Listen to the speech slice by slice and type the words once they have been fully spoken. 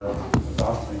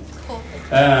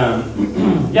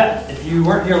Yeah, if you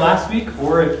weren't here last week,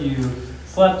 or if you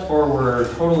slept or were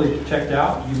totally checked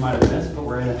out, you might have missed, but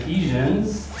we're in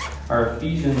Ephesians, our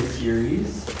Ephesians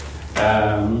series.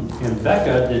 And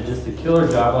Becca did just a killer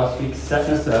job last week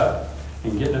setting us up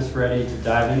and getting us ready to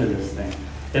dive into this thing.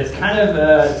 It's kind of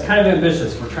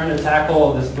ambitious. We're trying to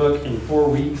tackle this book in 4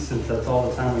 weeks, since that's all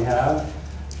the time we have.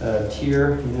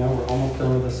 We're almost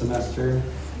done with the semester.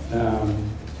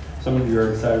 Some of you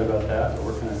are excited about that, but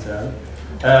we're kind of sad.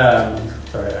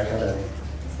 Sorry, I gotta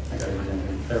get in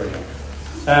here. There we go.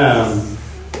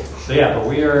 But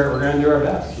we're gonna do our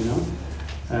best,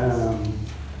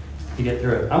 to get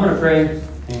through it. I'm gonna pray,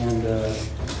 and there's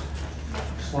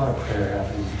a lot of prayer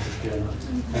happening, which is good.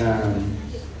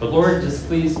 But Lord, just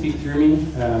please speak through me,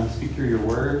 speak through your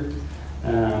word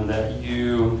that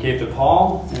you gave to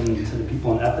Paul and to the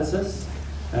people in Ephesus.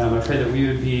 I pray that we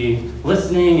would be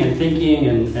listening and thinking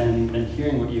and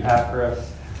hearing what you have for us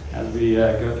as we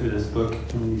go through this book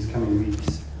in these coming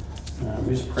weeks.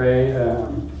 We just pray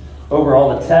over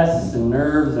all the tests and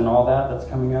nerves and all that's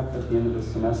coming up at the end of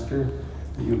the semester,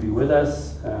 that you'll be with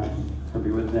us, or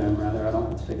be with them, rather. I don't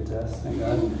have to take a test, thank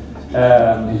God.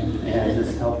 And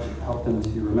just help them to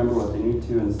remember what they need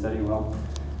to and study well.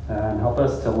 And help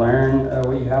us to learn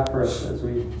what you have for us as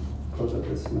we close up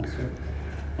this semester.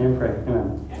 And pray.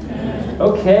 Amen. Amen.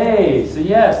 Okay, so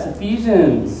yes,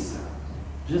 Ephesians.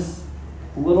 Just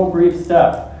little brief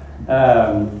stuff.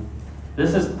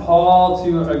 This is Paul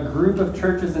to a group of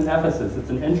churches in Ephesus. It's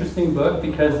an interesting book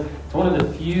because it's one of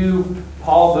the few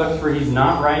Paul books where he's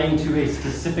not writing to a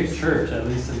specific church, at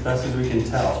least as best as we can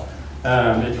tell.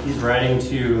 He's writing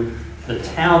to the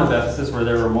town of Ephesus where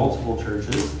there were multiple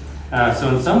churches. So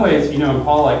in some ways, in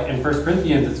Paul, like in 1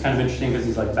 Corinthians, it's kind of interesting because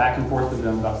he's like back and forth with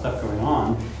them about stuff going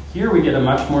on. Here we get a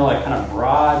much more like kind of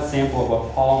broad sample of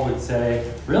what Paul would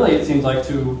say, really it seems like,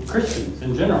 to Christians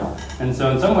in general. And so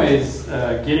in some ways,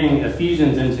 getting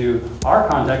Ephesians into our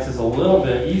context is a little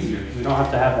bit easier. We don't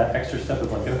have to have that extra step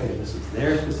of like, okay, this is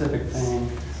their specific thing.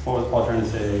 What was Paul trying to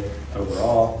say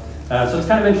overall? So it's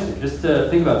kind of interesting just to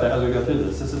think about that as we go through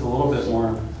this. This is a little bit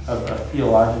more of a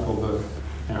theological book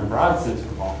in a broad sense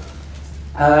for Paul.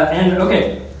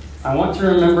 I want to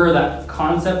remember that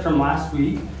concept from last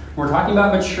week. We're talking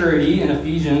about maturity in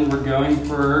Ephesians. We're going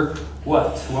for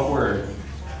what? What word?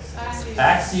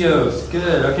 Axios.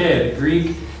 Good. Okay, the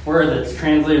Greek word that's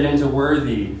translated into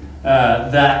worthy.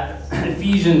 That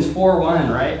Ephesians 4:1,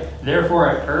 right? Therefore,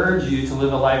 I urge you to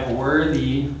live a life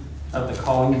worthy of the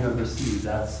calling you have received.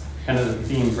 That's kind of the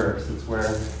theme verse. It's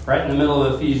where right in the middle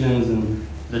of Ephesians and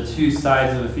the two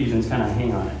sides of Ephesians kind of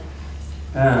hang on it.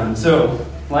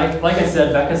 Like I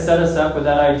said, Becca set us up with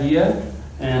that idea.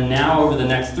 And now over the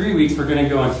next 3 weeks, we're going to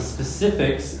go into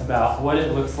specifics about what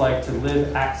it looks like to live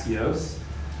axios,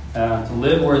 to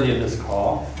live worthy of this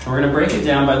call. And we're going to break it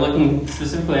down by looking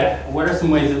specifically at what are some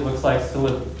ways it looks like to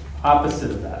live opposite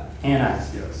of that,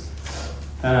 anaxios.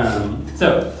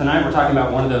 So tonight we're talking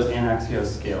about one of those anaxios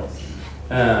scales.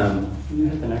 Can you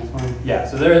hit the next one? Yeah,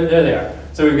 so there they are.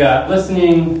 So we've got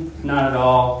listening, not at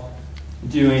all,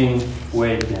 doing,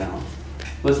 way down.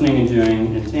 Listening and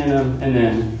doing in tandem, and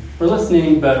then we're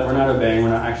listening, but we're not obeying.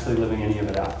 We're not actually living any of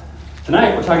it out.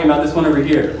 Tonight, we're talking about this one over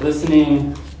here.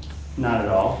 Listening, not at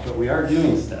all, but we are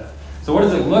doing stuff. So what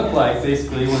does it look like,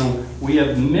 basically, when we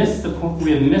have missed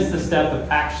the step of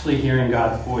actually hearing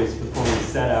God's voice before we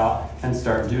set out and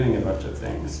start doing a bunch of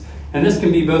things? And this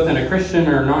can be both in a Christian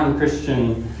or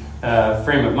non-Christian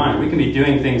frame of mind. We can be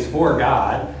doing things for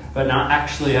God, but not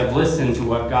actually have listened to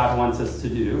what God wants us to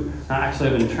do, not actually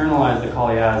have internalized the call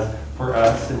he has for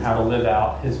us and how to live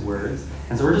out his words.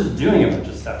 And so we're just doing a bunch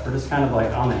of stuff. We're just kind of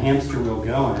like on the hamster wheel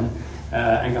going.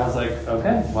 And God's like,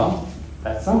 okay, well,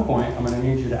 at some point, I'm going to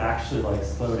need you to actually like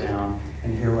slow down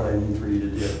and hear what I need for you to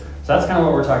do. So that's kind of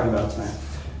what we're talking about tonight.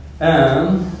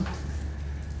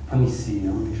 Let me see. I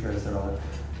want to make sure I said all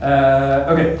that.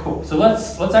 Okay, cool. So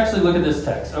let's actually look at this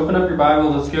text. Open up your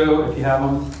Bible. Let's go if you have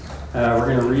them. We're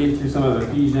going to read through some of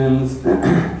Ephesians.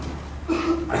 I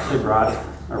actually brought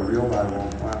a real Bible.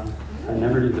 Wow. I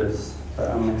never do this, but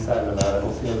I'm excited about it.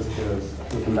 We'll see how this goes.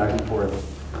 Looking back and forth.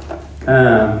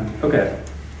 Okay.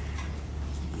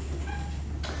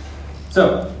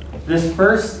 So, this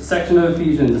first section of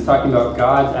Ephesians is talking about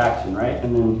God's action, right?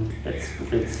 And then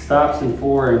it stops in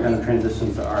 4 and kind of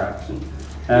transitions to our action.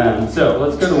 So,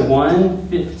 let's go to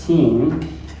 1:15, and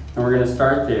we're going to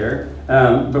start there.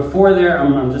 Before there,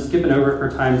 I'm just skipping over it for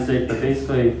time's sake, but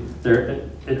basically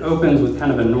it opens with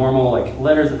kind of a normal, like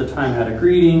letters at the time had a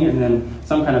greeting and then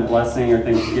some kind of blessing or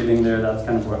thanksgiving there. That's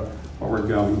kind of what we're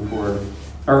going for,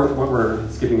 or what we're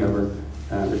skipping over.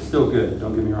 It's still good,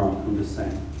 don't get me wrong, I'm just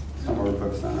saying. It's not what we're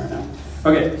focused on right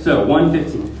Okay, so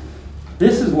 1:15.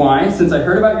 This is why, since I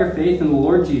heard about your faith in the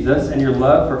Lord Jesus and your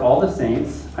love for all the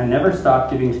saints, I never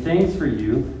stop giving thanks for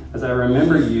you as I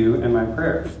remember you in my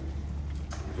prayer.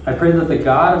 I pray that the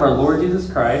God of our Lord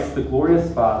Jesus Christ, the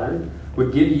glorious Father,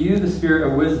 would give you the spirit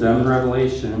of wisdom and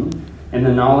revelation and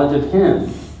the knowledge of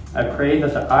him. I pray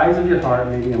that the eyes of your heart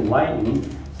may be enlightened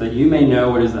so that you may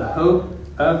know what is the hope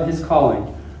of his calling,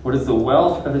 what is the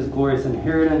wealth of his glorious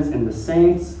inheritance in the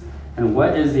saints, and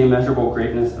what is the immeasurable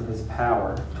greatness of his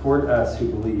power toward us who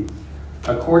believe,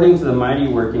 according to the mighty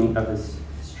working of his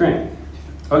strength.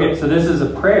 Okay, so this is a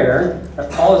prayer that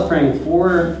Paul is praying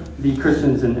for the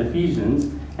Christians in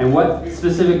Ephesians. And what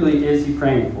specifically is he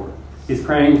praying for? He's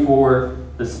praying for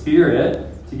the Spirit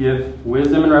to give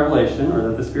wisdom and revelation, or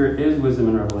that the Spirit is wisdom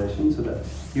and revelation, so that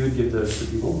he would give those to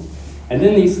people. And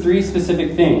then these three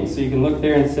specific things. So you can look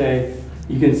there and say,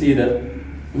 you can see that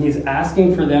he's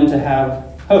asking for them to have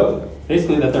hope.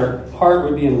 Basically, that their heart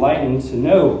would be enlightened to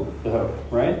know the hope,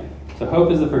 right? So hope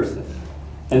is the first thing.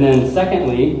 And then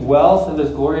secondly, wealth of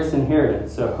his glorious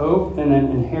inheritance. So hope and then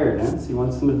inheritance. He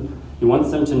wants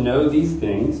them to know these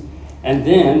things. And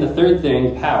then the third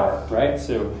thing, power, right?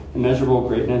 So immeasurable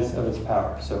greatness of his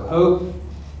power. So hope,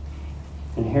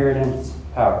 inheritance,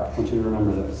 power. I want you to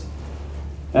remember those.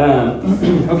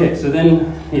 Okay, so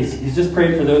then he's just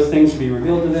prayed for those things to be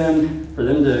revealed to them, for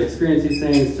them to experience these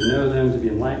things, to know them, to be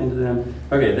enlightened to them.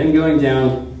 Okay, then going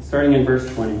down, starting in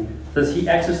verse 20, it says, he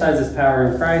exercises power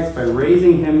in Christ by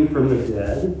raising him from the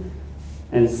dead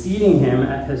and seating him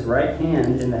at his right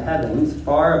hand in the heavens,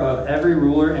 far above every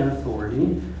ruler and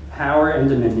authority, power and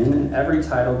dominion, and every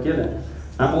title given,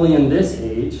 not only in this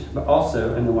age, but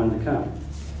also in the one to come.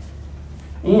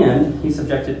 And he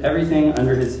subjected everything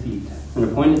under his feet, and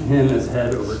appointed him as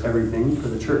head over everything for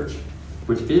the church,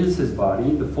 which is his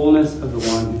body, the fullness of the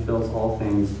one who fills all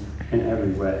things in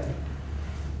every way.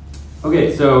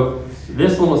 Okay, so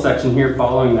this little section here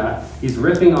following that, he's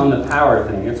riffing on the power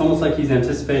thing. It's almost like he's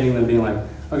anticipating them being like,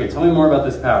 okay, tell me more about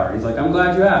this power. He's like, I'm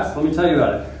glad you asked. Let me tell you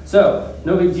about it. So,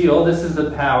 no big deal. This is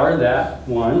the power that,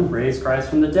 one, raised Christ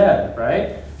from the dead,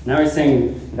 right? Now he's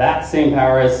saying that same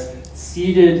power is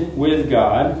seated with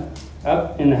God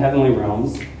up in the heavenly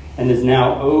realms and is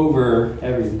now over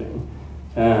everything.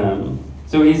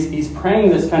 So he's praying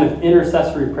this kind of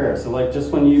intercessory prayer. So like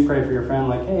just when you pray for your friend,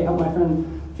 like, hey, help my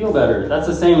friend feel better. That's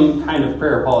the same kind of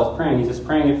prayer Paul is praying. He's just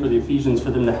praying it for the Ephesians,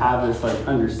 for them to have this like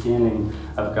understanding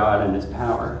of God and his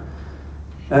power.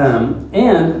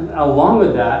 And along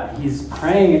with that, he's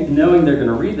praying, knowing they're going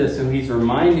to read this, so he's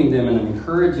reminding them and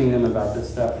encouraging them about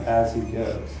this stuff as he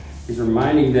goes. He's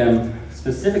reminding them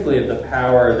specifically of the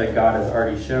power that God has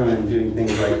already shown in doing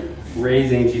things like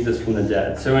raising Jesus from the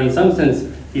dead. So in some sense,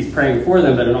 he's praying for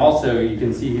them, but also you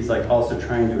can see he's like also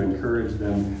trying to encourage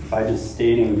them by just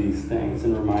stating these things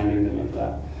and reminding them of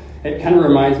that. It kind of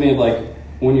reminds me of like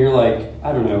when you're like,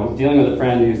 I don't know, dealing with a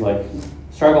friend who's like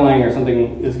struggling or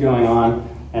something is going on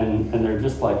and they're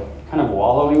just like kind of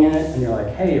wallowing in it, and you're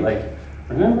like, hey, like,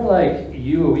 remember like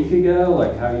you a week ago,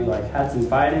 like how you like had some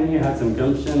fight in you, had some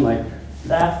gumption, like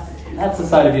that's the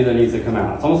side of you that needs to come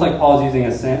out. It's almost like Paul's using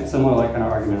a similar like kind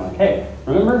of argument, like, hey,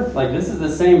 remember, like this is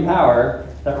the same power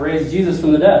that raised Jesus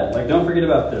from the dead. Like, don't forget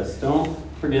about this. Don't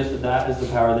forget that that is the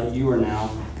power that you are now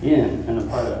in and a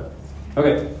part of.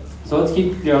 Okay, so let's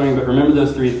keep going, but remember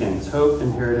those three things: hope,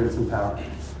 inheritance, and power.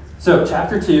 So,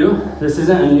 chapter 2, this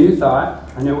isn't a new thought.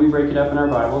 I know we break it up in our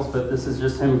Bibles, but this is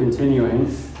just him continuing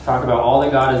to talk about all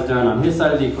that God has done on his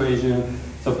side of the equation.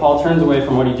 So Paul turns away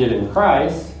from what he did in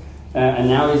Christ, and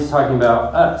now he's talking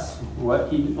about us,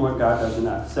 what God does in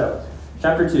us. So,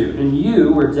 chapter 2, and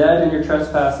you were dead in your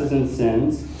trespasses and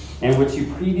sins, in which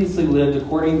you previously lived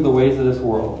according to the ways of this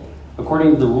world,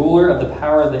 according to the ruler of the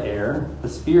power of the air, the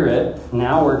spirit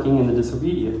now working in the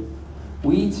disobedient.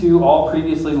 We too all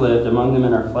previously lived among them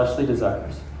in our fleshly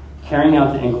desires, carrying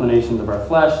out the inclinations of our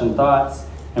flesh and thoughts,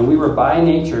 and we were by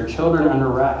nature children under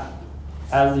wrath,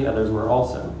 as the others were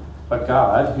also. But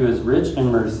God, who is rich in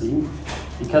mercy,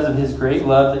 because of his great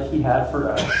love that he had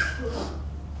for us,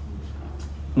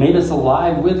 made us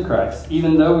alive with Christ,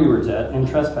 even though we were dead in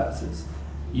trespasses.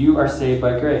 You are saved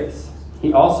by grace.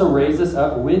 He also raised us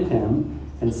up with him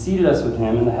and seated us with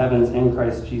him in the heavens in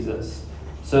Christ Jesus,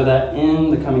 so that in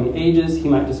the coming ages he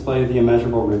might display the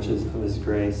immeasurable riches of his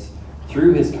grace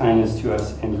through his kindness to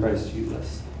us in Christ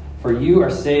Jesus. For you are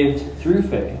saved through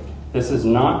faith. This is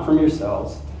not from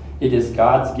yourselves. It is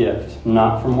God's gift,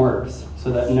 not from works, so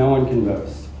that no one can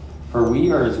boast. For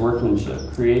we are his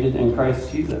workmanship, created in Christ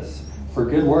Jesus, for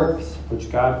good works, which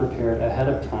God prepared ahead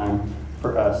of time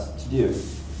for us to do.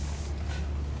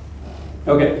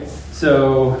 Okay,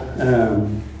 so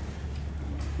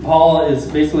Paul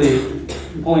is basically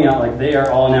pulling out like they are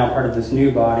all now part of this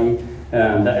new body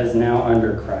that is now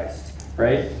under Christ,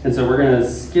 right? And so we're going to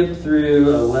skip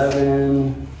through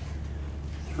 11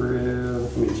 through,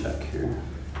 let me check here.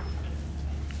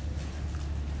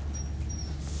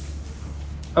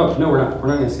 Oh, no, we're not. We're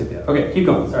not going to skip yet. Okay, keep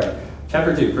going. Sorry.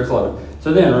 Chapter 2, verse 11.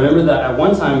 So then, remember that at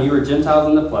one time you were Gentiles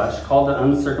in the flesh, called the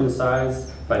uncircumcised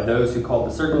by those who called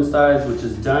the circumcised, which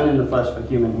is done in the flesh by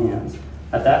human hands.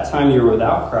 At that time you were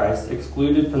without Christ,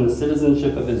 excluded from the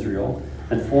citizenship of Israel,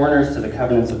 and foreigners to the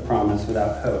covenants of promise,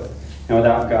 without hope, and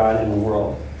without God in the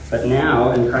world. But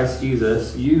now, in Christ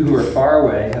Jesus, you who are far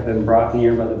away have been brought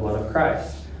near by the blood of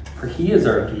Christ. For he is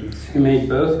our peace, who made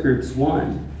both groups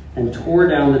one, and tore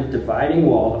down the dividing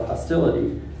wall of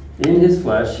hostility. In his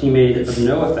flesh he made of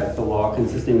no effect the law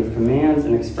consisting of commands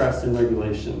and expressed in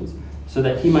regulations, so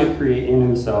that he might create in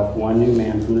himself one new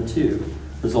man from the two,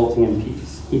 resulting in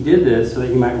peace. He did this so that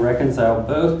he might reconcile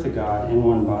both to God in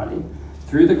one body,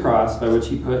 through the cross by which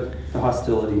he put the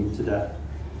hostility to death.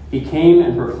 He came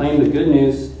and proclaimed the good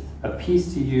news of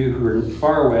peace to you who are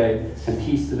far away, and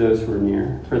peace to those who are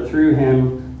near. For through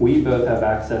him we both have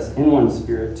access in one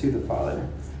spirit to the Father.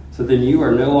 So then you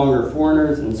are no longer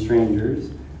foreigners and strangers,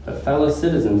 but fellow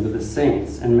citizens with the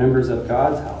saints and members of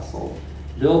God's household,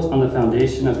 built on the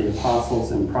foundation of the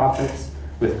apostles and prophets,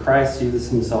 with Christ Jesus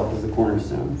himself as the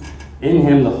cornerstone. In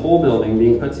him the whole building,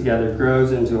 being put together,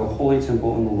 grows into a holy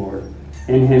temple in the Lord.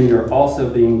 In him you are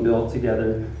also being built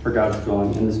together for God's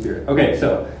dwelling in the Spirit. Okay,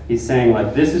 so he's saying,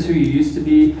 like, this is who you used to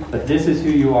be, but this is who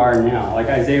you are now. Like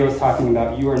Isaiah was talking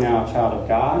about, you are now a child of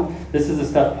God. This is the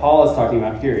stuff Paul is talking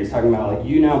about here. He's talking about, like,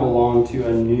 you now belong to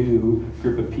a new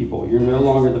group of people. You're no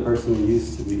longer the person you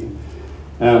used to be.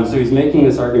 So he's making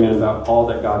this argument about all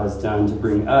that God has done to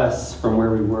bring us from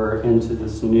where we were into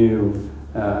this new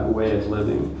way of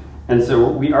living. And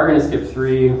so we are going to skip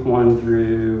 1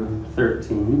 through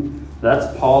 13.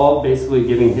 That's Paul basically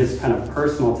giving his kind of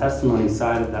personal testimony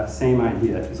side of that same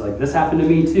idea. He's like, this happened to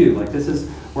me too. Like, this is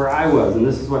where I was, and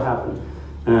this is what happened.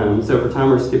 So for time,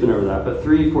 we're skipping over that. But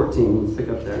 3:14, let's pick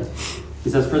up there.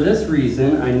 He says, for this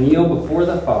reason I kneel before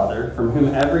the Father, from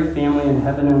whom every family in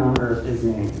heaven and on earth is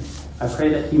named. I pray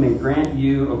that he may grant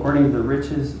you, according to the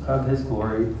riches of his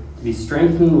glory, to be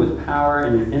strengthened with power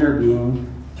in your inner being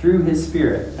through his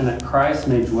Spirit, and that Christ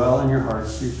may dwell in your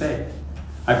hearts through faith.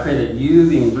 I pray that you,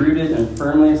 being rooted and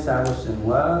firmly established in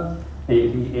love, may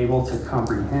be able to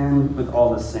comprehend with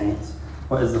all the saints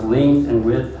what is the length and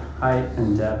width, height,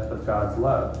 and depth of God's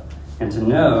love, and to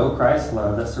know Christ's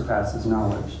love that surpasses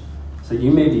knowledge, so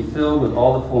you may be filled with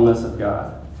all the fullness of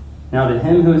God. Now to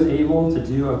him who is able to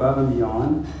do above and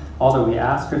beyond all that we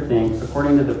ask or think,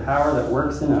 according to the power that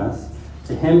works in us,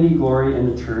 to him be glory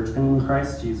in the church and in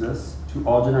Christ Jesus, to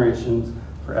all generations,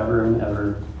 forever and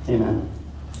ever. Amen.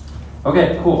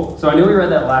 Okay, cool. So I know we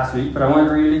read that last week, but I wanted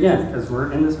to read it again because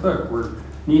we're in this book. We're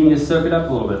needing to soak it up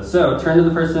a little bit. So turn to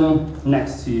the person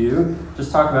next to you.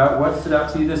 Just talk about what stood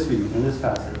out to you this week in this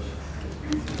passage.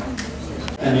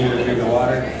 I need a drink of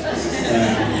water.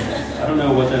 I don't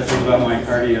know what that says about my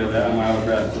cardio that I'm out of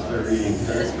breath to start reading.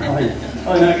 So it's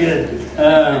probably not good.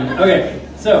 Okay,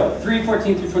 so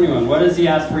 3:14 through 21. What does he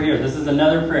ask for here? This is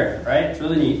another prayer, right? It's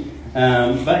really neat.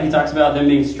 But he talks about them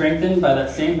being strengthened by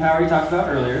that same power he talked about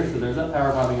earlier. So there's that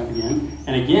power popping up again.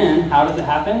 And again, how does it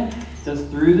happen? It says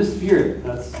through the Spirit.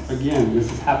 That's, again,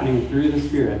 this is happening through the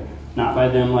Spirit, not by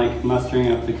them like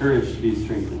mustering up the courage to be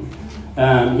strengthened.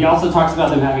 He also talks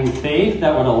about them having faith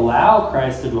that would allow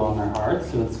Christ to dwell in their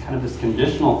hearts. So it's kind of this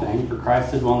conditional thing. For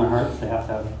Christ to dwell in their hearts, they have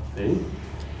to have faith.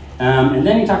 And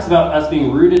then he talks about us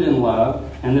being rooted in love,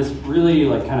 and this really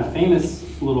like kind of famous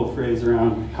little phrase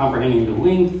around comprehending the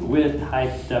length, width,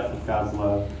 height, depth of God's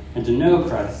love, and to know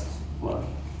Christ's love.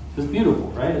 It's beautiful,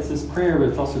 right? It's this prayer, but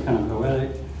it's also kind of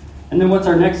poetic. And then what's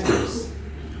our next verse?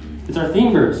 It's our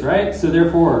theme verse, right? So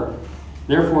therefore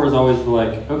is always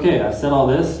like, okay, I've said all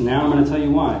this, now I'm going to tell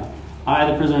you why.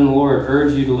 I, the prisoner in the Lord,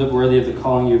 urge you to live worthy of the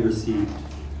calling you have received.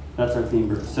 That's our theme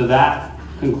verse. So that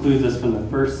concludes us from the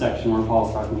first section where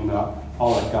Paul's talking about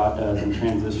all that God does and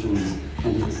transitions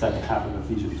into the second half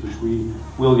of Ephesians, which we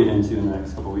will get into in the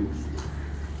next couple weeks.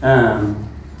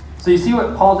 So you see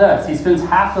what Paul does. He spends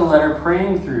half the letter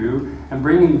praying through and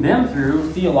bringing them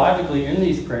through theologically in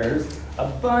these prayers a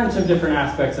bunch of different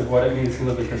aspects of what it means to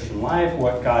live the Christian life,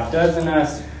 what God does in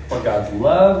us, what God's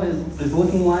love is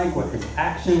looking like, what his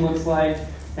action looks like,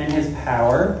 and his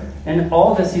power. And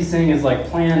all this he's saying is like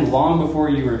planned long before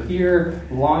you were here,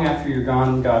 long after you're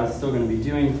gone, God is still going to be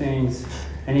doing things.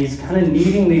 And he's kind of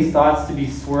needing these thoughts to be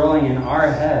swirling in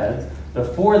our heads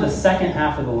before the second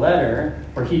half of the letter,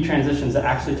 where he transitions to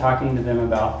actually talking to them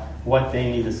about what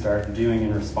they need to start doing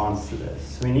in response to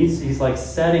this. So he's like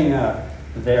setting up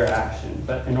their action.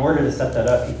 But in order to set that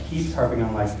up, he keeps harping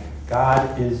on, like,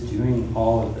 God is doing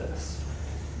all of this.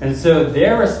 And so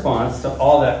their response to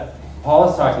all that Paul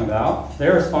is talking about,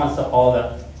 their response to all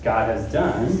that God has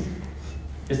done,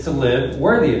 is to live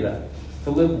worthy of that.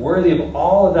 To live worthy of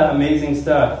all of that amazing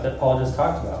stuff that Paul just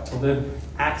talked about. To live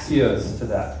axios to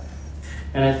that.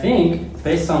 And I think,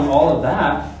 based on all of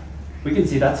that, we can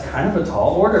see that's kind of a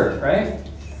tall order, right?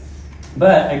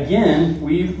 But again,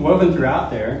 we've woven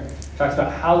throughout there, talks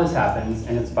about how this happens,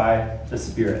 and it's by the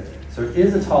Spirit. So it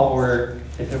is a tall order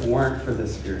if it weren't for the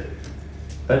Spirit.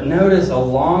 But notice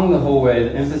along the whole way,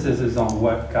 the emphasis is on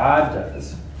what God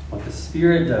does, what the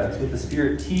Spirit does, what the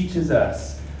Spirit teaches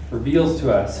us, reveals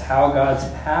to us, how God's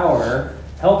power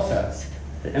helps us.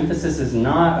 The emphasis is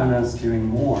not on us doing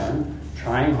more,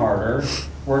 trying harder,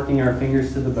 working our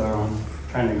fingers to the bone,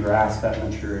 trying to grasp that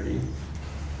maturity.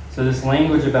 So this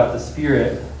language about the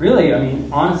Spirit really,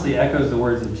 honestly echoes the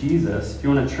words of Jesus. If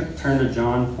you want to turn to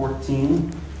John 14,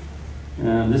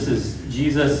 this is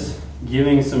Jesus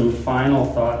giving some final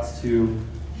thoughts to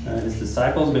his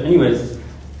disciples. But anyways,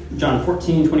 John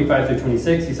 14, 25 through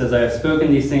 26, he says, I have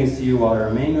spoken these things to you while I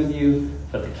remain with you,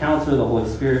 but the Counselor, the Holy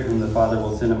Spirit, whom the Father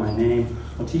will send in my name,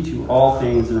 will teach you all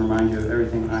things and remind you of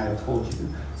everything I have told you.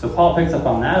 So Paul picks up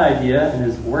on that idea and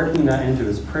is working that into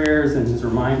his prayers and his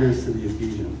reminders to the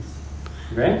Ephesians.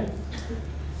 Okay?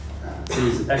 So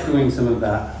he's echoing some of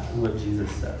that, what Jesus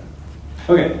said.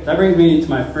 Okay, that brings me to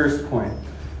my first point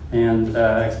and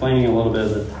explaining a little bit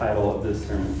of the title of this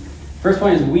sermon. First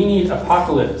point is we need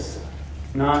apocalypse,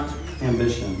 not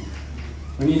ambition.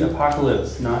 We need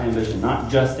apocalypse, not ambition,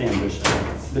 not just ambition.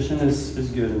 Ambition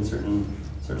is good in certain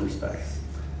respects.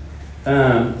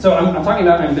 So I'm talking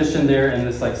about ambition there in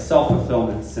this like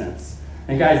self-fulfillment sense.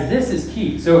 And guys, this is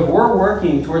key. So if we're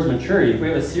working towards maturity, if we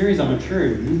have a series on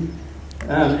maturity,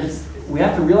 we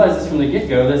have to realize this from the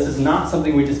get-go. This is not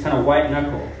something we just kind of white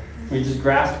knuckle. We just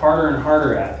grasp harder and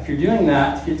harder at. If you're doing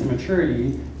that to get to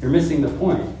maturity, you're missing the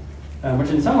point. Which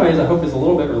in some ways I hope is a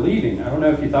little bit relieving. I don't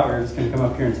know if you thought we were just going to come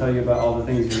up here and tell you about all the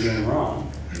things you're doing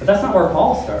wrong. But that's not where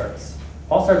Paul starts.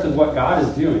 Paul starts with what God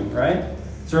is doing, right?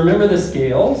 So remember the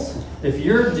scales. If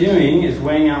your doing is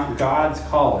weighing out God's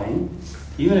calling,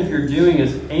 even if your doing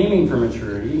is aiming for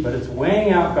maturity, but it's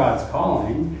weighing out God's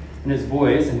calling and his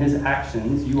voice and his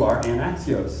actions, you are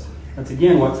anaxios. That's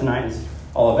again what tonight is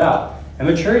all about. And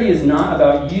maturity is not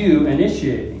about you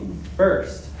initiating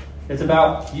first. It's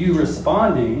about you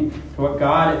responding to what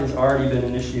God has already been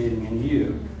initiating in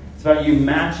you. It's about you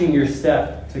matching your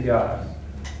step to God.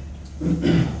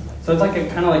 So it's like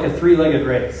kind of like a three-legged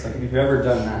race, like if you've ever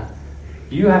done that.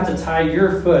 You have to tie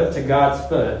your foot to God's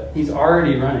foot. He's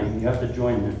already running. You have to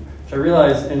join him. Which I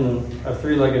realize in a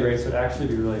three-legged race would actually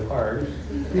be really hard.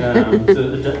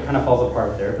 So it kind of falls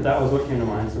apart there. But that was what came to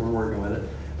mind, so we're working with it.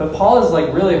 But Paul is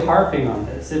like really harping on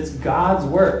this. It's God's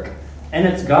work. And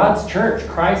it's God's church.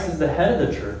 Christ is the head of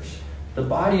the church. The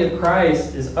body of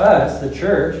Christ is us, the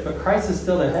church, but Christ is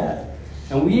still the head.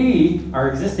 And we are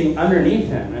existing underneath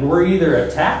him. And we're either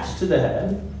attached to the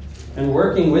head and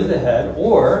working with the head,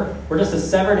 or we're just a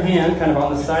severed hand kind of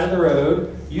on the side of the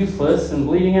road, useless and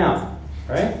bleeding out.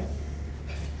 Right?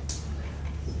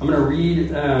 I'm going to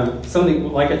read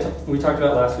something like we talked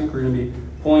about last week. We're going to be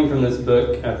pulling from this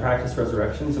book, Practice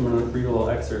Resurrection. So I'm going to read a little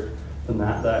excerpt from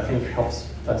that I think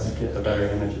helps us get a better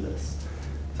image of this.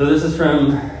 So this is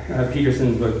from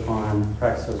Peterson's book on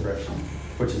Practice Resurrection,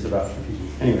 which is about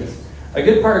Ephesians. Anyways, a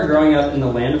good part of growing up in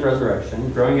the land of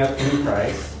resurrection, growing up in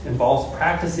Christ, involves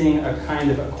practicing a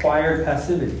kind of acquired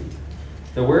passivity.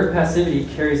 The word passivity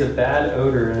carries a bad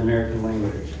odor in American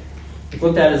language. It's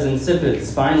looked at as insipid,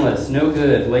 spineless, no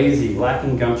good, lazy,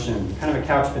 lacking gumption, kind of a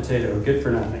couch potato, good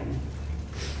for nothing.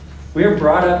 We are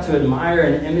brought up to admire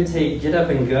and imitate get up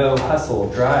and go, hustle,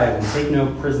 drive, and take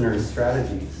no prisoners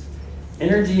strategies.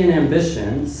 Energy and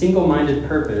ambition, single-minded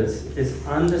purpose, is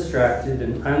undistracted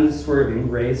and unswerving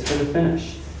race for the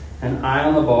finish, an eye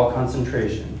on the ball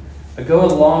concentration, a go a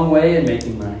long way in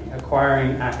making money,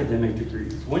 acquiring academic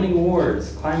degrees, winning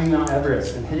wars, climbing Mount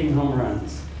Everest, and hitting home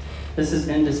runs. This is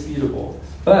indisputable.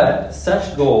 But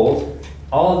such goals,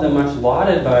 all of them much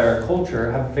lauded by our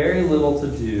culture, have very little to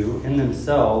do in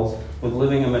themselves with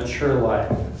living a mature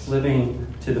life, living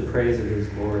to the praise of his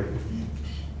glory.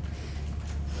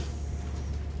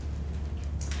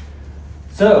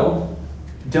 So,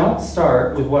 don't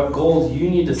start with what goals you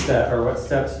need to set or what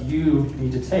steps you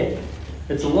need to take.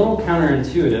 It's a little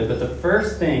counterintuitive, but the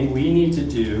first thing we need to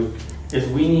do is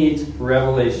we need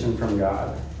revelation from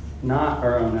God, not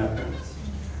our own efforts.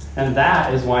 And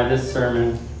that is why this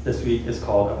sermon this week is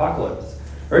called Apocalypse.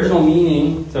 Original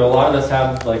meaning, so a lot of us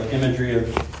have like imagery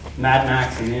of Mad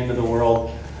Max and the end of the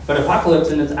world, But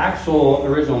apocalypse, in its actual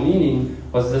original meaning,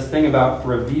 was this thing about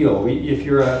reveal. If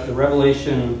you're the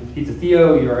Revelation Pizza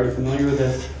Theo, you're already familiar with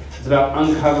this. It's about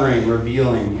uncovering,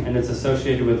 revealing, and it's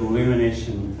associated with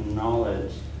illumination and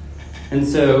knowledge. And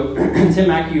so Tim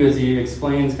Mackey, as he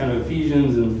explains kind of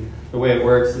Ephesians and the way it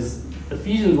works, is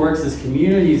Ephesians works as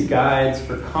communities' guides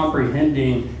for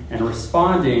comprehending and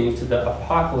responding to the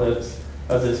apocalypse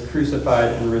of this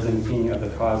crucified and risen King of the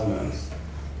cosmos.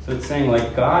 So it's saying,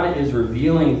 like, God is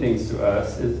revealing things to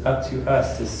us. It's up to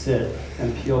us to sit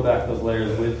and peel back those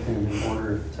layers with him in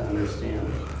order to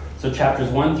understand. So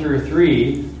chapters 1 through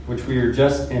 3, which we are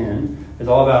just in, is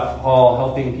all about Paul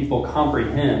helping people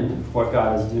comprehend what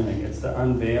God is doing. It's the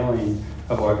unveiling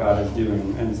of what God is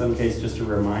doing, and in some cases just a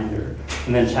reminder.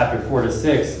 And then chapter 4 to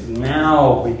 6,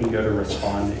 now we can go to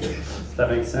responding. Does that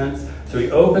make sense? So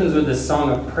he opens with this song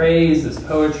of praise, this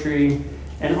poetry,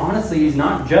 and honestly, he's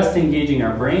not just engaging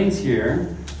our brains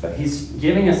here, but he's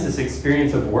giving us this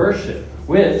experience of worship,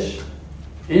 which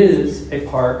is a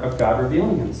part of God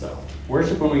revealing himself.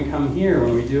 Worship when we come here,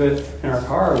 when we do it in our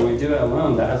car, when we do it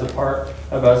alone, that is a part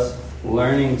of us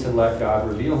learning to let God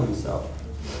reveal himself.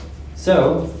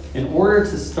 So, in order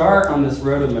to start on this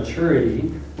road of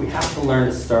maturity, we have to learn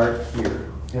to start here.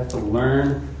 We have to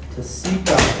learn to seek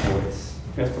God's voice.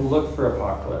 We have to look for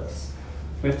apocalypse.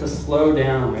 We have to slow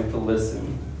down. We have to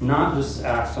listen, not just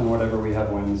act on whatever we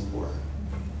have wings for.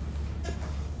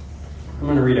 I'm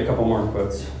going to read a couple more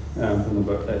quotes from the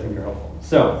book that I think are helpful.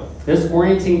 So, this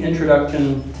orienting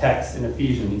introduction text in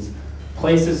Ephesians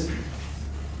places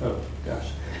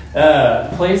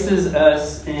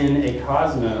us in a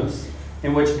cosmos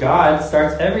in which God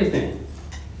starts everything.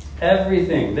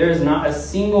 Everything. There is not a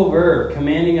single verb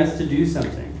commanding us to do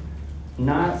something.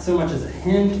 Not so much as a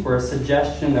hint or a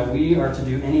suggestion that we are to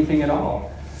do anything at all.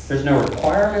 There's no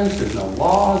requirements, there's no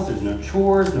laws, there's no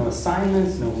chores, no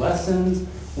assignments, no lessons.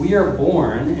 We are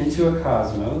born into a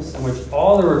cosmos in which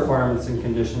all the requirements and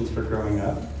conditions for growing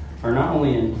up are not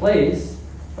only in place,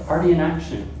 but already in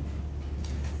action.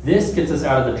 This gets us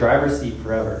out of the driver's seat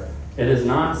forever. It is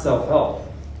not self-help.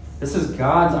 This is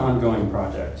God's ongoing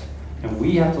project, and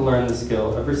we have to learn the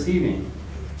skill of receiving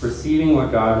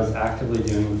what God is actively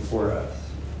doing for us.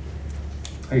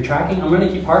 Are you tracking? I'm going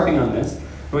to keep harping on this,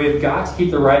 but we've got to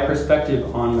keep the right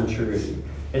perspective on maturity.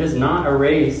 It is not a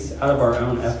race out of our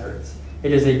own efforts.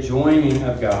 It is a joining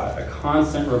of God, a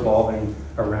constant revolving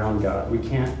around God. We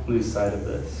can't lose sight of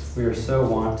this. We are so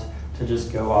wont to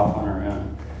just go off on our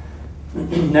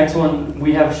own. Next one,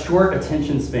 we have short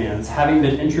attention spans. Having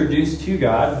been introduced to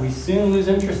God, we soon lose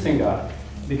interest in God,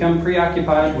 become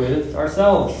preoccupied with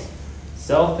ourselves.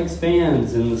 Self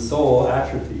expands and the soul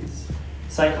atrophies.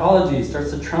 Psychology starts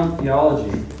to trump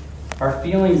theology. Our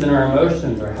feelings and our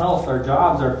emotions, our health, our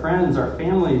jobs, our friends, our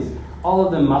families, all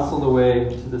of them muscle the way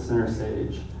to the center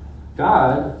stage.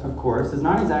 God, of course, is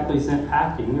not exactly sent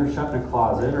packing or shut in a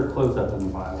closet or closed up in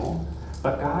the Bible,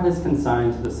 but God is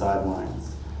consigned to the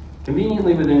sidelines,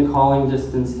 conveniently within calling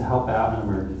distance to help out in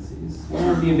emergencies,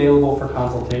 and be available for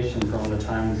consultation from the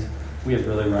times we have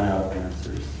really run out of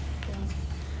answers.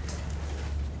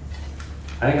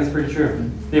 I think that's pretty true.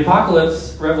 The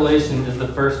apocalypse revelation is the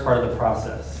first part of the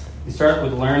process. You start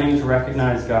with learning to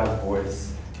recognize God's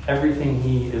voice, everything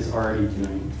he is already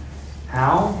doing.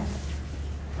 How?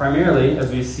 Primarily,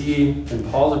 as we see in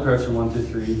Paul's approach from 1 through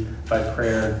 3, by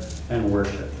prayer and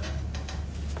worship.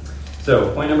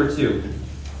 So, point number 2.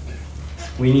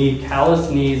 We need calloused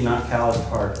knees, not calloused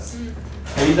hearts.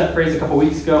 I used that phrase a couple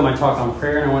weeks ago in my talk on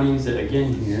prayer, and I want to use it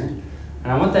again here.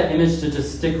 And I want that image to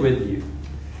just stick with you.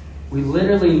 We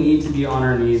literally need to be on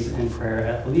our knees in prayer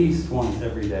at least once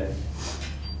every day.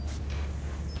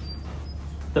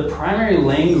 The primary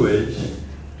language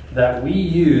that we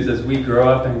use as we grow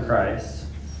up in Christ,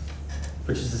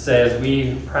 which is to say, as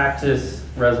we practice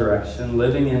resurrection,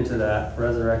 living into that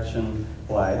resurrection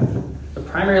life, the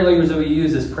primary language that we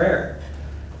use is prayer.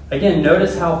 Again,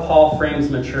 notice how Paul frames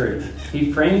maturity.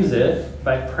 He frames it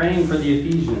by praying for the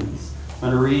Ephesians. I'm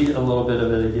going to read a little bit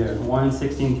of it again,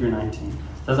 1:16 through 19.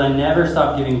 It says, I never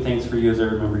stop giving thanks for you as I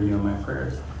remember you in my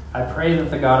prayers. I pray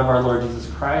that the God of our Lord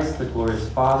Jesus Christ, the glorious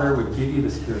Father, would give you the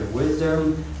spirit of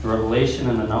wisdom, the revelation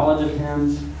and the knowledge of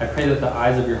him. I pray that the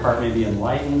eyes of your heart may be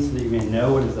enlightened, so that you may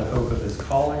know what is the hope of his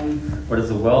calling, what is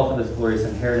the wealth of his glorious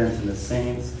inheritance in the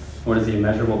saints, what is the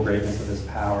immeasurable greatness of his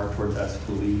power towards us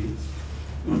who believe.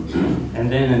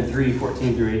 And then in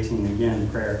 3:14 through 18, again,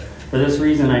 prayer. For this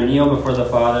reason I kneel before the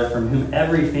Father, from whom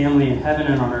every family in heaven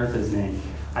and on earth is named.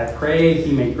 I pray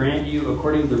he may grant you,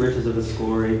 according to the riches of his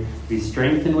glory, be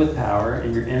strengthened with power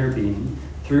in your inner being,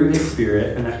 through his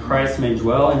Spirit, and that Christ may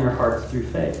dwell in your hearts through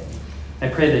faith. I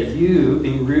pray that you,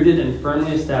 being rooted and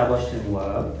firmly established in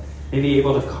love, may be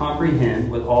able to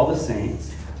comprehend with all the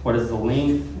saints what is the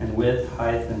length and width,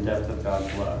 height, and depth of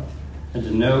God's love, and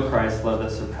to know Christ's love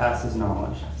that surpasses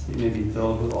knowledge, so you may be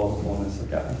filled with all the fullness of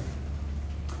God.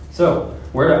 So,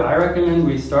 where do I recommend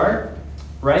we start?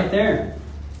 Right there,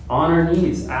 on our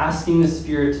knees, asking the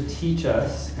Spirit to teach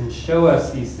us and show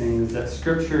us these things that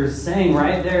Scripture is saying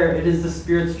right there. It is the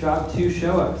Spirit's job to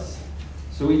show us.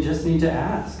 So we just need to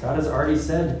ask. God has already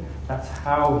said that's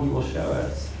how he will show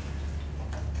us.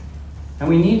 And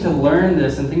we need to learn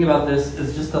this and think about this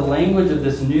as just the language of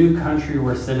this new country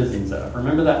we're citizens of.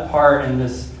 Remember that part in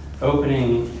this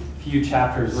opening few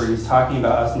chapters where he's talking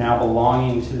about us now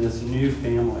belonging to this new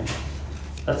family.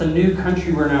 That's a new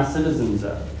country we're now citizens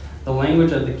of. The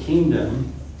language of the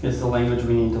kingdom is the language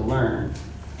we need to learn.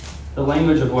 The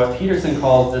language of what Peterson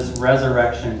calls this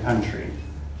resurrection country.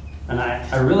 And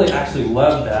I really actually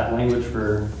love that language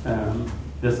for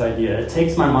this idea. It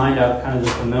takes my mind out kind of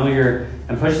the familiar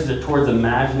and pushes it towards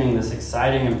imagining this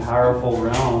exciting and powerful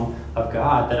realm of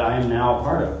God that I am now a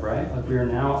part of, right? Like we are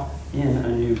now in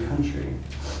a new country.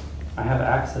 I have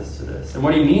access to this. And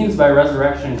what he means by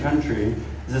resurrection country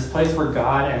is this place where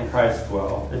God and Christ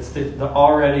dwell. It's the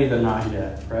already, the not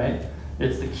yet, right?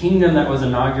 It's the kingdom that was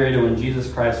inaugurated when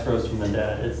Jesus Christ rose from the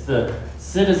dead. It's the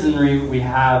citizenry we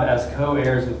have as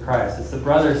co-heirs with Christ. It's the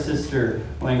brother-sister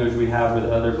language we have with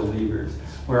other believers.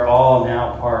 We're all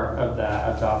now part of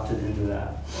that, adopted into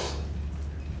that.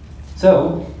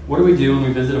 So, what do we do when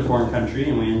we visit a foreign country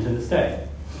and we intend to stay?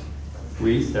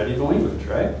 We study the language,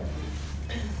 right?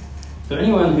 So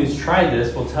anyone who's tried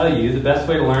this will tell you the best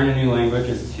way to learn a new language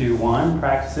is to, 1,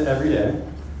 practice it every day,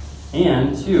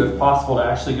 and 2, if possible, to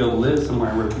actually go live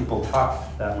somewhere where people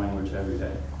talk that language every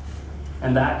day.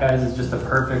 And that, guys, is just a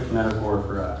perfect metaphor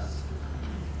for us.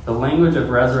 The language of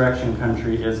resurrection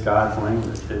country is God's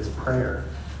language. It's prayer.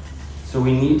 So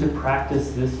we need to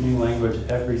practice this new language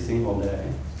every single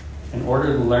day in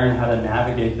order to learn how to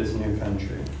navigate this new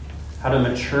country, how to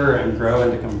mature and grow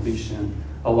into completion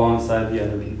alongside the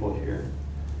other people here.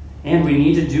 And we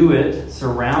need to do it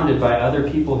surrounded by other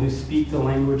people who speak the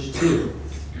language too.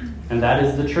 And that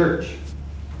is the church.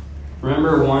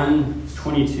 Remember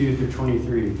 1:22 through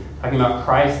 23, talking about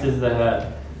Christ is the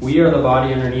head. We are the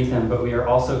body underneath him, but we are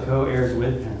also co-heirs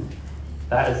with him.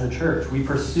 That is the church. We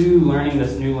pursue learning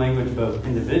this new language both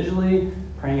individually,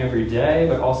 praying every day,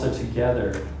 but also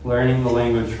together, learning the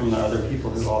language from the other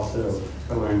people who also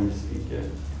are learning to speak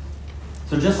it.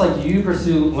 So just like you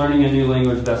pursue learning a new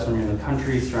language best when you're in the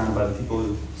country, surrounded by the people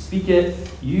who speak it,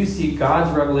 you seek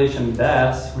God's revelation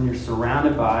best when you're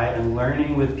surrounded by and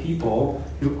learning with people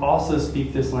who also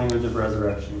speak this language of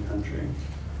resurrection country.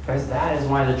 Guys, that is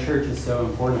why the church is so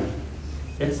important.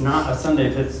 It's not a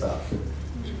Sunday pit stop.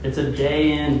 It's a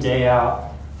day in, day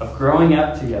out of growing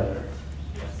up together.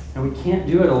 And we can't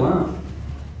do it alone.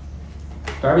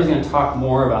 Darby's going to talk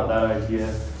more about that idea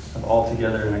of all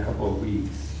together in a couple of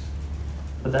weeks.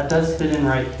 But that does fit in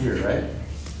right here, right?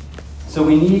 So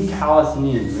we need callous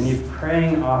knees. We need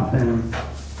praying often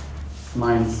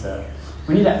mindset.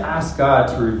 We need to ask God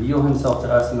to reveal himself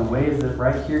to us in the ways that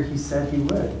right here he said he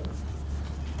would.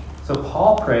 So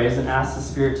Paul prays and asks the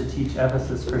Spirit to teach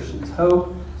Ephesus Christians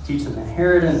hope, to teach them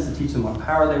inheritance, to teach them what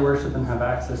power they worship and have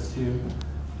access to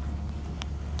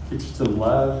teach them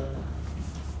love.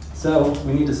 So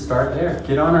we need to start there.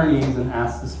 Get on our knees and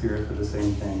ask the Spirit for the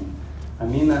same thing. I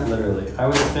mean that literally. I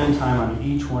would spend time on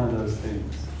each one of those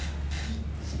things.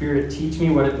 Spirit, teach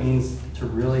me what it means to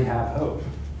really have hope,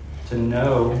 to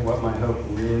know what my hope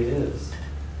really is.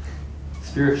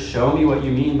 Spirit, show me what you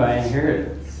mean by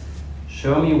inheritance.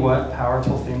 Show me what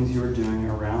powerful things you are doing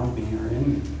around me or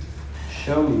in me.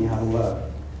 Show me how to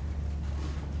love.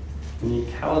 We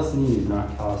need callous knees,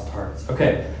 not calloused hearts.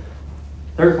 Okay,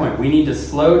 third point. We need to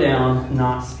slow down,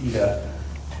 not speed up.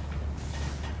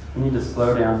 We need to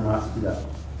slow down, not speed up.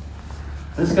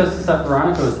 This goes to stuff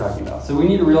Veronica was talking about. So we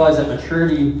need to realize that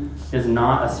maturity is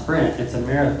not a sprint, it's a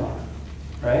marathon,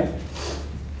 right?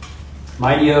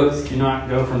 Mighty oaks do not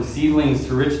go from seedlings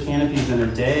to rich canopies in a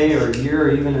day or a year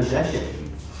or even a decade.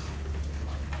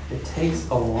 It takes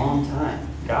a long time.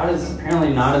 God is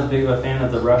apparently not as big of a fan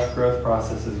of the rush growth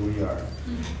process as we are.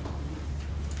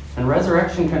 In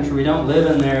resurrection country, we don't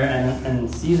live in there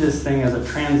and see this thing as a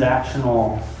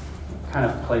transactional kind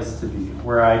of place to be,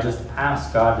 where I just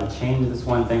ask God to change this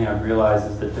one thing I've realized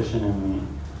is deficient in me.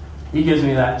 He gives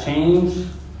me that change,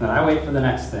 then I wait for the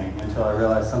next thing until I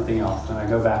realize something else, then I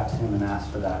go back to him and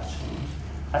ask for that change.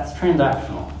 That's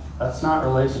transactional. That's not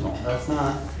relational. That's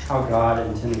not how God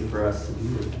intended for us to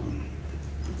be with him.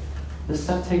 This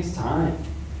stuff takes time.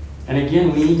 And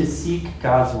again, we need to seek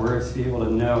God's words to be able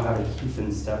to know how to keep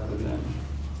in step with them.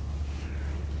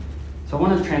 So I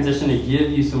want to transition to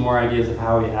give you some more ideas of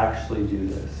how we actually do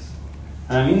this.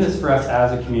 And I mean this for us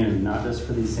as a community, not just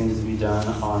for these things to be done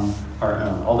on our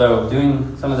own. Although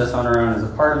doing some of this on our own is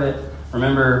a part of it.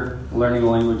 Remember, learning the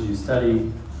language you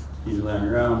study, usually on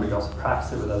your own, but you also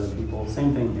practice it with other people.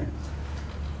 Same thing here.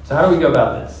 So how do we go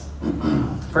about this?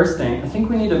 First thing, I think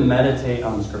we need to meditate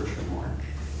on Scripture more.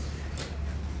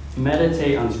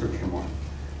 Meditate on Scripture more.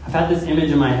 I've had this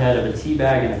image in my head of a tea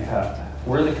bag and a cup.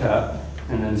 We're the cup,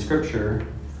 and then Scripture,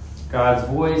 God's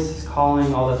voice, His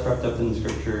calling, all that's wrapped up in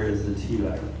Scripture is the tea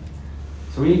bag.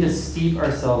 So we need to steep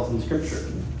ourselves in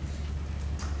Scripture.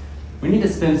 We need to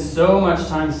spend so much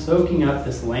time soaking up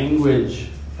this language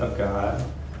of God,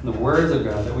 the words of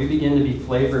God, that we begin to be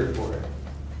flavored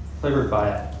by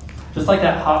it. Just like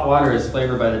that hot water is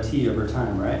flavored by the tea over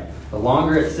time, right? The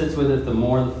longer it sits with it, the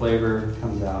more the flavor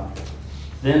comes out.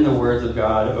 Then the words of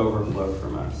God overflow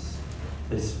from us.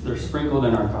 They're sprinkled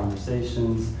in our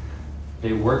conversations.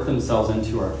 They work themselves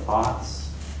into our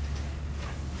thoughts.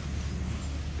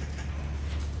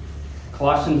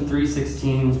 Colossians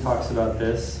 3:16 talks about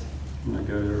this. I'm going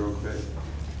to go there real quick.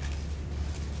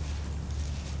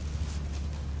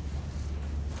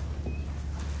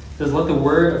 It says, "Let the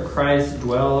word of Christ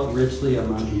dwell richly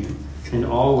among you, in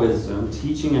all wisdom,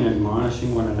 teaching and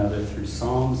admonishing one another through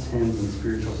psalms, hymns, and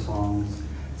spiritual songs,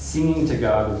 singing to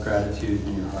God with gratitude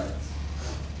in your hearts."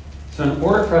 So in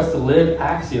order for us to live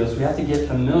Axios, we have to get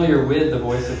familiar with the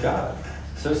voice of God.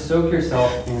 So soak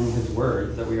yourself in His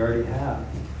words that we already have.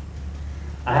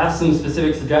 I have some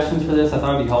specific suggestions for this I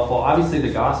thought would be helpful. Obviously,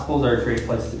 the Gospels are a great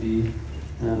place to be.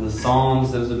 The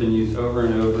Psalms, those have been used over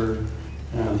and over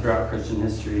throughout Christian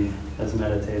history as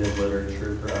meditative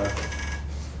literature for us.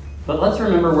 But let's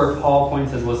remember where Paul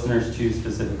points his listeners to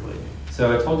specifically.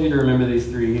 So I told you to remember these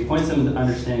three. He points them to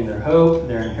understanding their hope,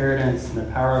 their inheritance, and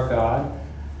the power of God.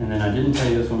 And then I didn't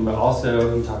tell you this one, but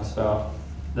also he talks about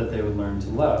that they would learn to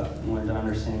love and learn to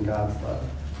understand God's love.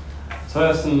 So I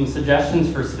have some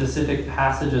suggestions for specific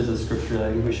passages of Scripture that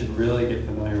I think we should really get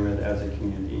familiar with as a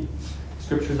community.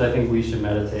 Scriptures I think we should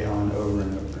meditate on over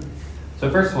and over. So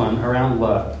first one, around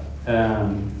love.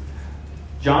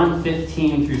 John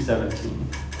 15 through 17.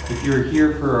 If you were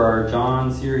here for our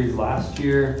John series last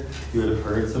year, you would have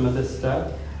heard some of this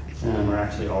stuff. Or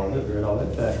actually all of it, we read all of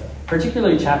it. But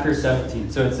particularly chapter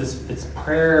 17. So it's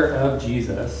prayer of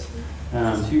Jesus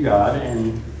to God.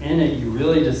 And in it, you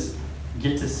really just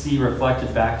get to see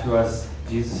reflected back to us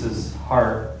Jesus'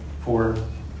 heart for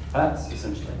us,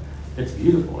 essentially. It's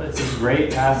beautiful. It's a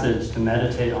great passage to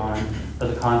meditate on for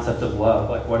the concept of love.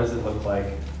 Like, what does it look like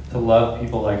to love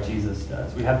people like Jesus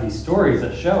does? We have these stories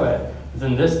that show it. But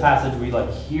in this passage, we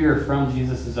hear from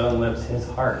Jesus' own lips his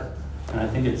heart. And I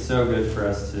think it's so good for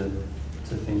us to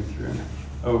think through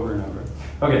over and over.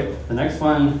 Okay, the next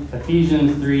one,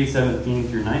 Ephesians 3:17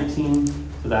 through 19.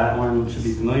 So that one should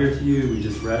be familiar to you. We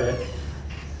just read it.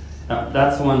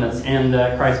 That's the one that's, and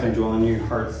that Christ may dwell in your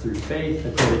hearts through faith,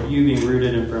 that you, being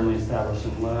rooted and firmly established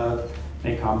in love,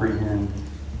 may comprehend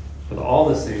with all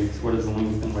the saints what is the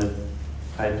length and width,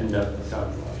 height and depth of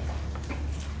God's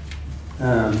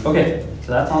love. Okay,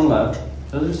 so that's on love.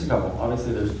 Those are just a couple.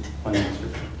 Obviously, there's plenty of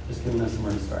scripture. Just giving us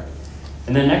somewhere to start.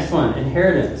 And then next one,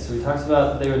 inheritance. So he talks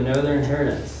about that they would know their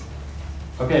inheritance.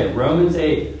 Okay, Romans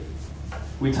 8.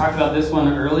 We talked about this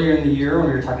one earlier in the year when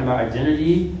we were talking about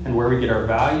identity and where we get our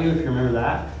value, if you remember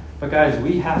that. But guys,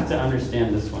 we have to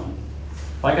understand this one.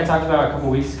 Like I talked about a couple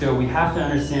weeks ago, we have to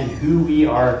understand who we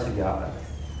are to God.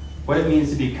 What it means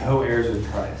to be co-heirs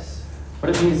with Christ.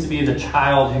 What it means to be the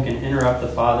child who can interrupt the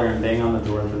Father and bang on the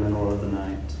door in the middle of the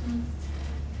night.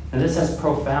 And this has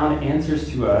profound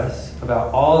answers to us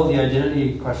about all of the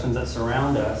identity questions that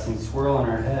surround us and swirl in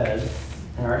our head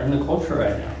and are in the culture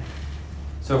right now.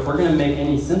 So if we're going to make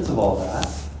any sense of all that,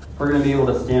 if we're going to be able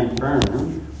to stand firm,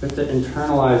 we have to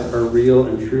internalize our real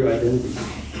and true identity.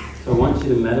 So I want you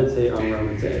to meditate on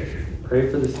Romans 8. Pray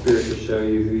for the Spirit to show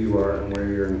you who you are and where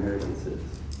your inheritance is.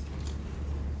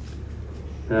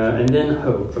 And then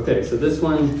hope. Okay, so this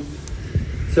one,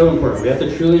 so important. We have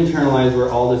to truly internalize where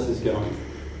all this is going.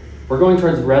 We're going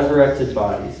towards resurrected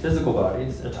bodies, physical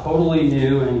bodies, a totally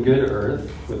new and good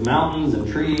earth with mountains and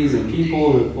trees and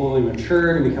people who have fully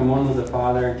matured and become one with the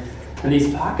Father. And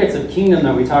these pockets of kingdom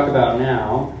that we talk about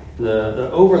now,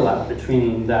 the overlap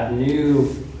between that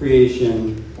new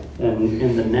creation and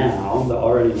in the now, the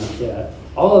already not yet,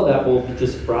 all of that will be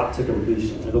just brought to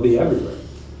completion. It'll be everywhere.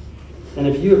 And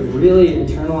if you have really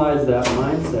internalized that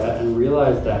mindset and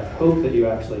realized that hope that you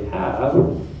actually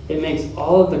have, it makes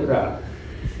all of the crap,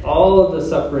 all of the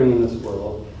suffering in this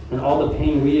world, and all the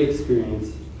pain we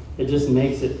experience, it just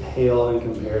makes it pale in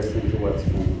comparison to what's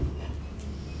coming.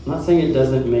 I'm not saying it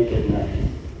doesn't make it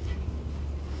nothing,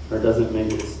 or doesn't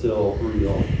make it still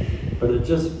real, but it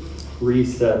just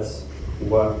resets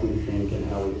what we think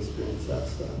and how we experience that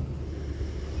stuff.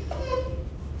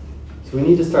 So we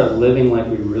need to start living like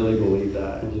we really believe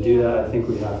that. And to do that, I think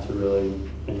we have to really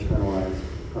internalize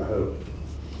our hope.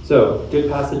 So, good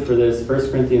passage for this,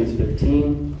 1 Corinthians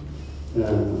 15,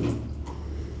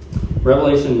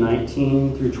 Revelation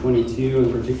 19 through 22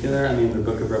 in particular. I mean, the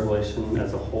book of Revelation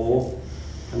as a whole.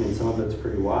 I mean, some of it's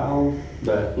pretty wild,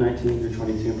 but 19 through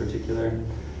 22 in particular.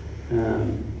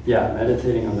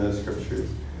 Meditating on those scriptures.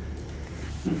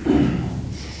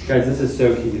 Guys, this is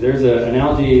so key. There's an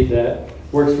analogy that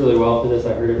works really well for this.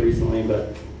 I heard it recently,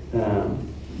 but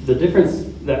the difference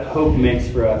that hope makes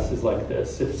for us is like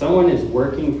this. If someone is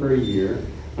working for a year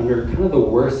under kind of the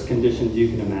worst conditions you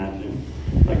can imagine,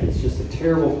 like it's just a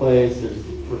terrible place, there's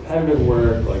repetitive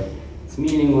work, like it's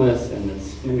meaningless, and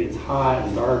maybe it's hot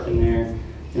and dark in there,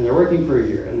 and they're working for a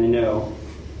year, and they know,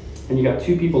 and you got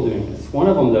two people doing this. One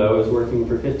of them, though, is working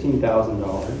for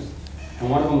 $15,000, and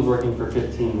one of them is working for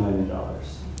 $15 million.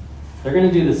 They're going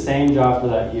to do the same job for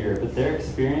that year, but their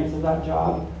experience of that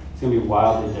job is going to be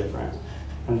wildly different.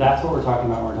 And that's what we're talking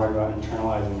about when we're talking about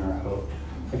internalizing our hope.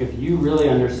 Like if you really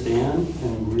understand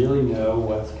and really know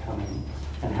what's coming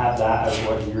and have that as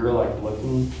what you're like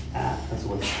looking at as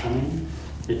what's coming,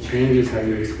 it changes how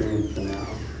you experience the now.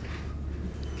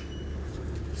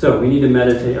 So we need to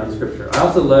meditate on Scripture. I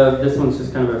also love, this one's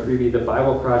just kind of a freebie, the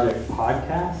Bible Project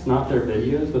podcast, not their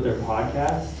videos, but their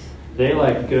podcasts. They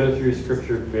like go through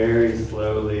Scripture very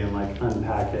slowly and like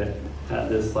unpack it at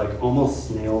this like almost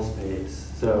snail's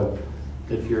pace. So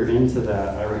if you're into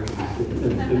that, I recommend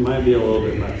it. It might be a little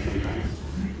bit much sometimes,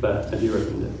 but I do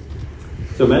recommend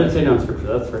it. So meditate on Scripture,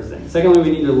 that's the first thing. Secondly,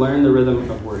 we need to learn the rhythm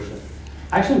of worship.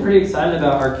 Actually, I'm pretty excited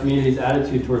about our community's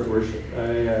attitude towards worship,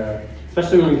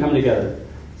 especially when we come together.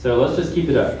 So let's just keep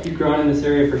it up. Keep growing in this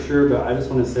area for sure, but I just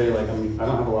want to say, I don't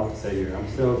have a lot to say here. I'm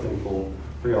so thankful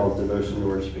for y'all's devotion to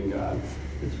worshiping God.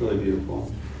 It's really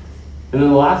beautiful. And then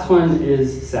the last one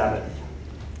is Sabbath.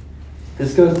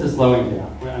 This goes to slowing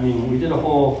down. I mean, we did a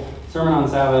whole sermon on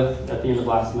Sabbath at the end of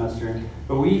last semester,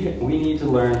 but we need to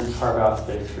learn to carve out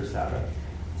space for Sabbath.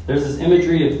 There's this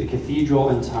imagery of the cathedral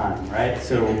in time, right?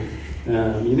 So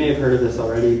you may have heard of this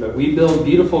already, but we build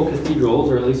beautiful cathedrals,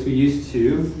 or at least we used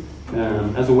to,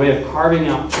 as a way of carving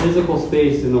out physical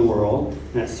space in the world,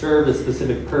 and it served a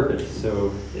specific purpose.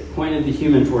 So it pointed the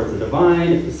human towards the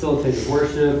divine, it facilitated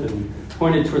worship, and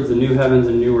pointed towards the new heavens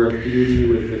and new earth beauty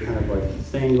with the kind of like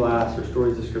stained glass or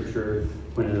stories of Scripture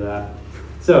pointed to that.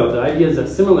 So the idea is that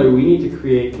similarly, we need to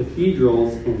create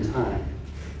cathedrals in time.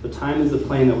 So time is the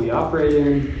plane that we operate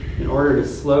in. In order to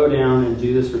slow down and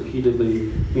do this repeatedly,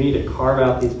 we need to carve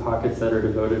out these pockets that are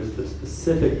devoted to the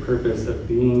specific purpose of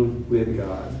being with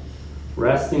God,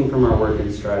 resting from our work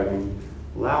and striving,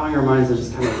 allowing our minds to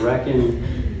just kind of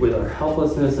reckon with our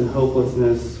helplessness and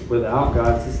hopelessness without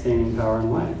God's sustaining power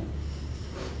and life.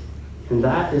 And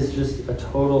that is just a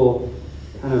total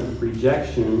kind of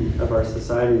rejection of our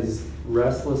society's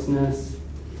restlessness,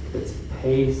 its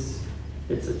pace,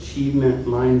 its achievement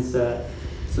mindset.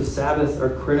 So Sabbaths are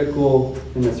critical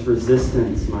in this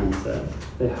resistance mindset.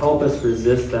 They help us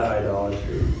resist that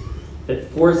idolatry. It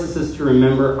forces us to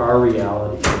remember our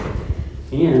reality.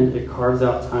 And it carves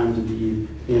out time to be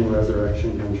in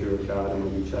resurrection country with God and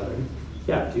with each other.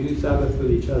 Yeah, do Sabbath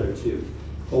with each other too.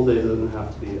 Whole day doesn't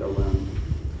have to be alone.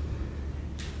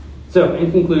 So,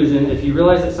 in conclusion, if you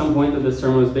realize at some point that this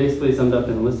sermon was basically summed up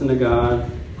in listen to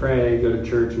God, pray, go to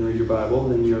church, and read your Bible,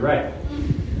 then you're right.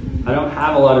 I don't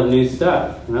have a lot of new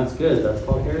stuff, and that's good. That's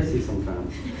called heresy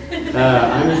sometimes.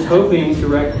 I'm just hoping to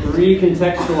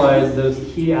recontextualize those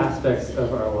key aspects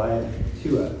of our life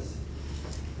to us.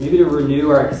 Maybe to renew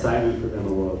our excitement for them a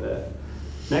little bit.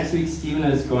 Next week, Stephen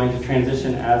is going to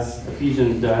transition, as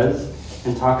Ephesians does,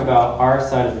 and talk about our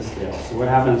side of the scale. So what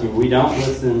happens when we don't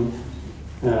listen,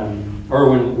 or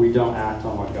when we don't act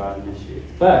on what God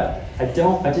initiates. But I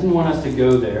didn't want us to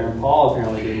go there, and Paul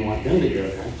apparently didn't want them to go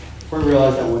there. We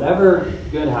realize that whatever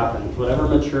good happens, whatever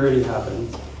maturity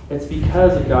happens, it's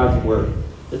because of God's work.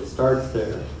 It starts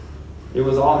there. It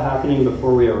was all happening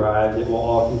before we arrived. It will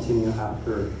all continue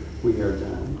after we are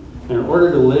done. And in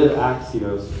order to live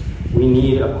Axios, we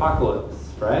need apocalypse,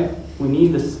 right? We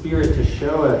need the Spirit to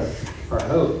show us our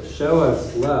hope, show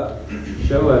us love,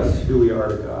 show us who we are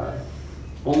to God.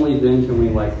 Only then can we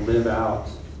live out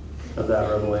of that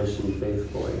revelation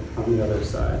faithfully on the other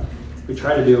side. We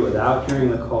try to do it without hearing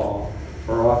the call.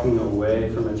 We're walking away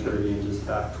from maturity and just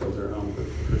back towards our own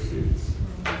pursuits.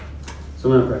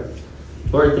 So I'm going to pray.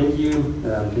 Lord, thank you.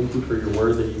 Thank you for your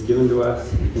word that you've given to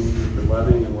us. And thank you for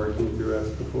loving and working through us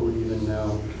before we even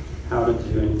know how to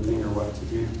do anything or what to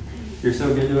do. You're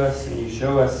so good to us, and you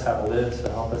show us how to live, so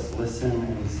help us listen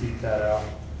and seek that out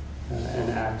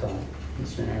and act on it.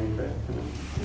 In your name we pray. Amen.